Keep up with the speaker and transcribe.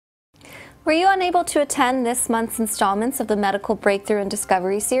Were you unable to attend this month's installments of the Medical Breakthrough and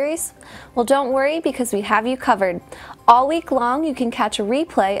Discovery series? Well, don't worry, because we have you covered. All week long, you can catch a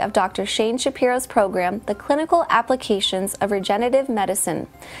replay of Dr. Shane Shapiro's program, The Clinical Applications of Regenerative Medicine.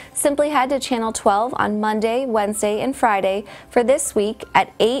 Simply head to Channel 12 on Monday, Wednesday, and Friday for this week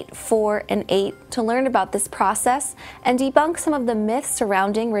at 8, 4, and 8 to learn about this process and debunk some of the myths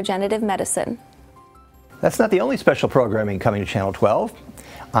surrounding regenerative medicine. That's not the only special programming coming to Channel 12.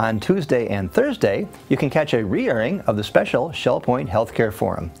 On Tuesday and Thursday, you can catch a re-airing of the special Shell Point Healthcare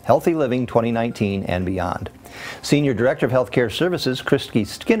Forum, Healthy Living 2019 and Beyond. Senior Director of Healthcare Services, Christy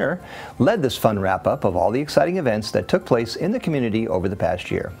Skinner, led this fun wrap-up of all the exciting events that took place in the community over the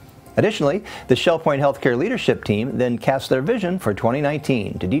past year. Additionally, the Shell Point Healthcare leadership team then cast their vision for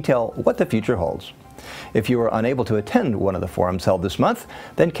 2019 to detail what the future holds. If you were unable to attend one of the forums held this month,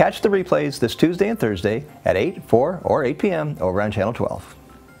 then catch the replays this Tuesday and Thursday at 8, 4, or 8 p.m. over on Channel 12.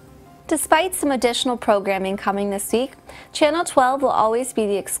 Despite some additional programming coming this week, Channel 12 will always be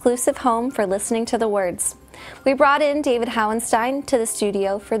the exclusive home for listening to the words. We brought in David Howenstein to the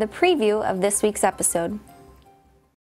studio for the preview of this week's episode.